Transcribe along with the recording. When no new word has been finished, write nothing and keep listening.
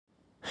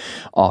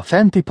A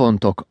fenti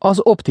pontok az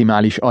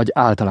optimális agy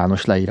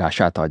általános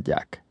leírását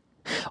adják.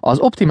 Az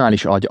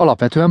optimális agy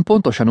alapvetően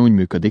pontosan úgy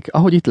működik,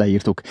 ahogy itt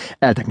leírtuk,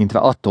 eltekintve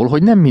attól,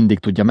 hogy nem mindig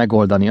tudja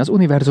megoldani az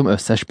univerzum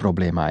összes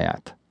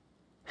problémáját.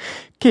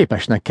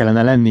 Képesnek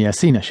kellene lennie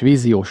színes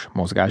víziós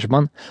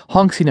mozgásban,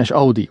 hangszínes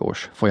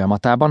audiós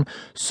folyamatában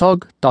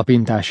szag,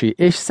 tapintási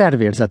és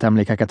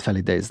szervérzetemlékeket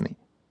felidézni.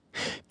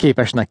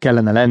 Képesnek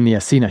kellene lennie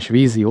színes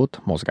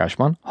víziót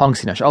mozgásban,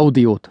 hangszínes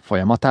audiót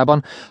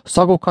folyamatában,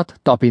 szagokat,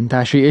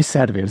 tapintási és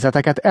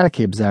szervérzeteket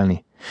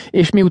elképzelni,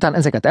 és miután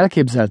ezeket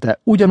elképzelte,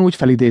 ugyanúgy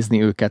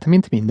felidézni őket,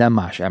 mint minden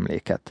más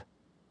emléket.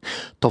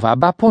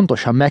 Továbbá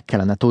pontosan meg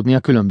kellene tudnia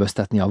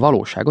különböztetni a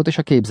valóságot és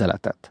a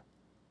képzeletet.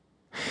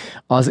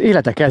 Az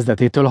élete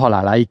kezdetétől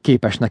haláláig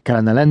képesnek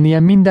kellene lennie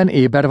minden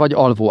éber vagy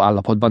alvó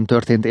állapotban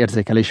történt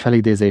érzékelés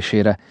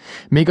felidézésére,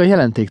 még a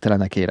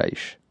jelentéktelenekére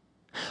is.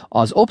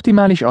 Az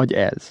optimális agy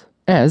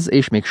ez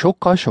és még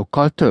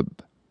sokkal-sokkal több.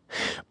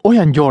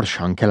 Olyan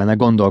gyorsan kellene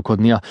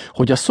gondolkodnia,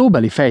 hogy a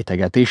szóbeli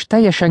fejtegetés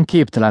teljesen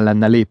képtelen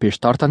lenne lépést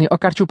tartani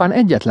akár csupán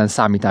egyetlen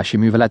számítási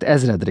művelet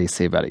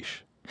ezredrészével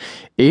is.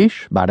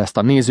 És, bár ezt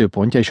a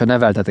nézőpontja és a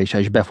neveltetése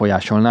is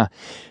befolyásolná,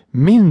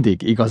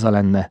 mindig igaza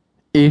lenne,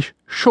 és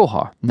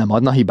soha nem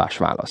adna hibás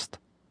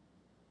választ.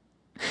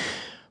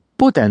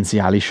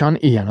 Potenciálisan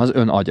ilyen az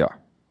ön agya.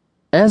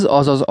 Ez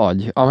az az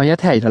agy, amelyet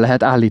helyre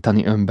lehet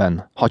állítani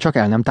önben, ha csak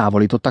el nem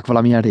távolítottak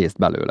valamilyen részt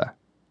belőle.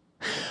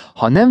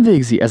 Ha nem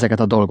végzi ezeket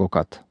a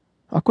dolgokat,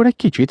 akkor egy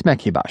kicsit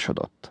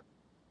meghibásodott.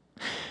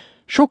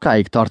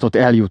 Sokáig tartott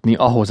eljutni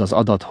ahhoz az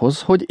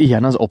adathoz, hogy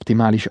ilyen az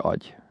optimális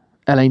agy.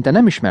 Eleinte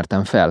nem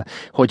ismertem fel,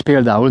 hogy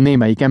például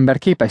némelyik ember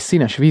képes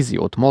színes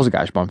víziót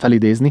mozgásban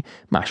felidézni,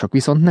 mások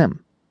viszont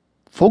nem.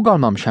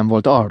 Fogalmam sem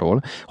volt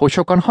arról, hogy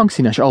sokan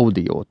hangszínes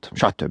audiót,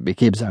 stb.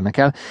 Képzelnek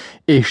el,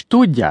 és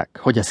tudják,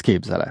 hogy ez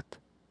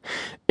képzelet.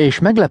 És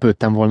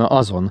meglepődtem volna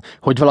azon,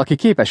 hogy valaki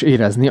képes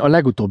érezni a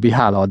legutóbbi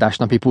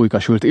hálaadásnapi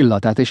pulykasült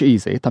illatát és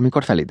ízét,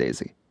 amikor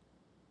felidézi.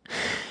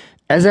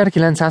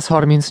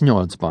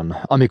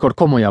 1938-ban, amikor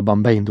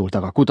komolyabban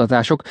beindultak a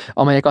kutatások,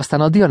 amelyek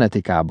aztán a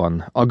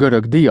Dianetikában, a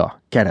görög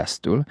dia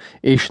keresztül,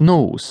 és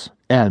nous,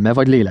 elme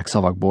vagy lélek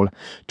szavakból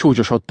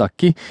csúcsosodtak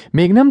ki,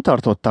 még nem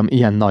tartottam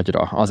ilyen nagyra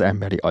az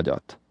emberi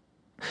agyat.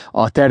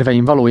 A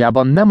terveim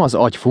valójában nem az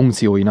agy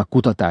funkcióinak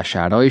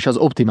kutatására és az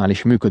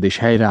optimális működés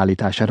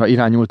helyreállítására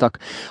irányultak,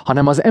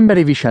 hanem az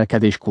emberi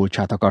viselkedés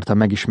kulcsát akartam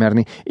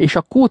megismerni, és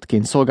a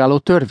kódként szolgáló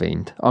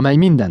törvényt, amely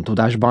minden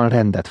tudásban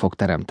rendet fog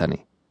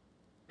teremteni.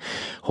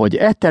 Hogy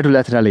e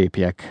területre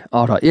lépjek,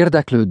 arra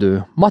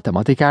érdeklődő,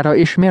 matematikára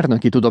és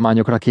mérnöki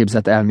tudományokra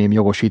képzett elmém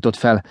jogosított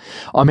fel,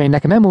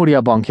 amelynek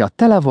memóriabankja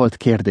tele volt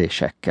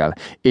kérdésekkel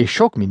és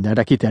sok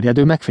mindenre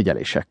kiterjedő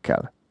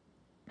megfigyelésekkel.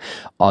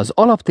 Az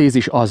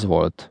alaptézis az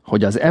volt,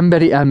 hogy az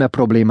emberi elme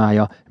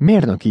problémája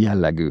mérnöki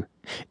jellegű,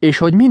 és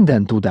hogy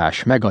minden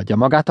tudás megadja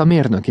magát a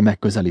mérnöki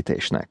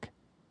megközelítésnek.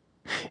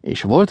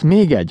 És volt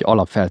még egy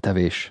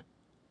alapfeltevés.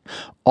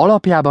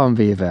 Alapjában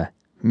véve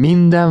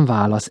minden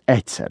válasz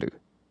egyszerű.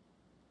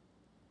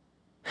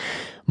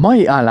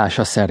 Mai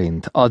állása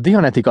szerint a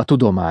dianetika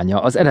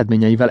tudománya az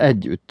eredményeivel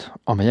együtt,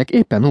 amelyek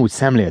éppen úgy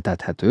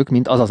szemléltethetők,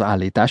 mint az az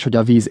állítás, hogy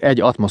a víz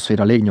 1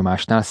 atmoszféra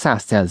légnyomásnál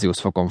 100 Celsius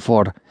fokon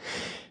forr,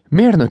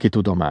 mérnöki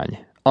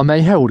tudomány,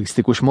 amely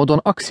heurisztikus módon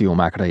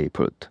axiomákra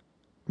épült.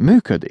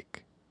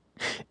 Működik.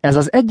 Ez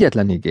az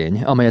egyetlen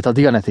igény, amelyet a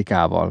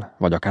dianetikával,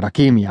 vagy akár a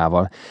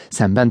kémiával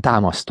szemben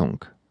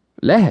támasztunk.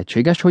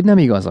 Lehetséges, hogy nem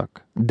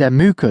igazak, de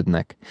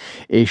működnek,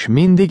 és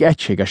mindig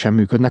egységesen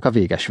működnek a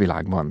véges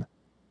világban.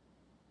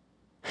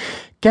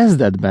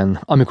 Kezdetben,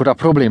 amikor a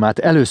problémát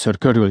először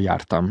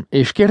körüljártam,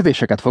 és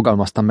kérdéseket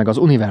fogalmaztam meg az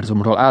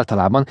univerzumról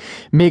általában,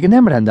 még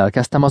nem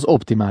rendelkeztem az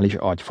optimális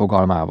agy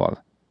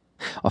fogalmával.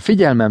 A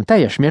figyelmem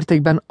teljes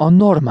mértékben a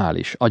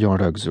normális agyon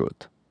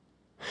rögzült.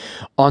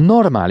 A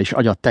normális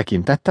agyat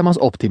tekintettem az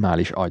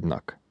optimális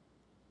agynak.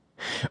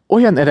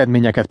 Olyan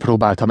eredményeket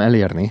próbáltam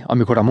elérni,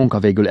 amikor a munka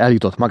végül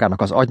eljutott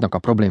magának az agynak a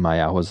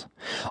problémájához,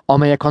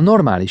 amelyek a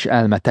normális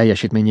elme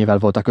teljesítményével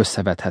voltak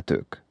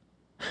összevethetők.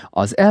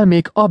 Az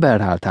elmék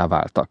aberráltá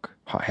váltak.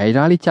 Ha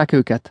helyreállítják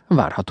őket,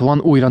 várhatóan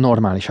újra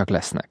normálisak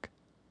lesznek.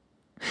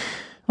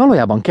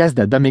 Valójában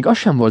kezdetben még az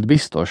sem volt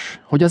biztos,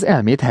 hogy az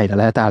elmét helyre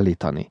lehet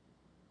állítani.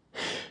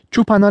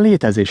 Csupán a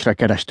létezésre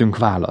kerestünk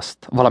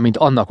választ, valamint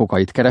annak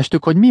okait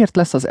kerestük, hogy miért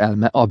lesz az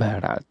elme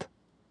aberrált.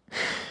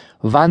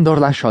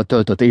 Vándorlással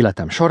töltött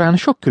életem során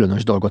sok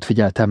különös dolgot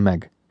figyeltem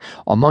meg.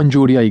 A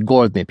mandzsúriai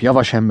goldnép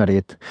javas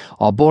emberét,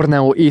 a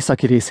Borneo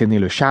északi részén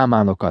élő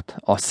sámánokat,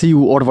 a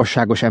Sioux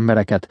orvosságos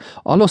embereket,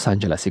 a Los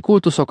Angeles-i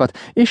kultuszokat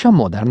és a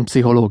modern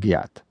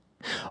pszichológiát.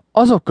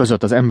 Azok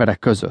között az emberek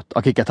között,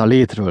 akiket a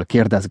létről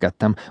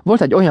kérdezgettem,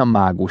 volt egy olyan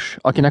mágus,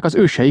 akinek az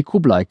ősei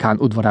Kublai Khan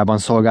udvarában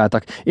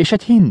szolgáltak, és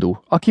egy hindu,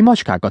 aki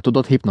macskákat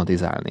tudott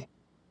hipnotizálni.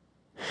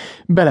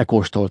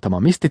 Belekóstoltam a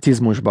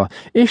miszticizmusba,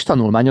 és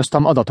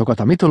tanulmányoztam adatokat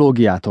a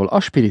mitológiától a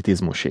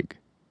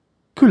spiritizmusig.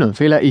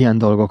 Különféle ilyen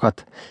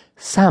dolgokat,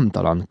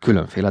 számtalan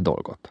különféle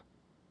dolgot.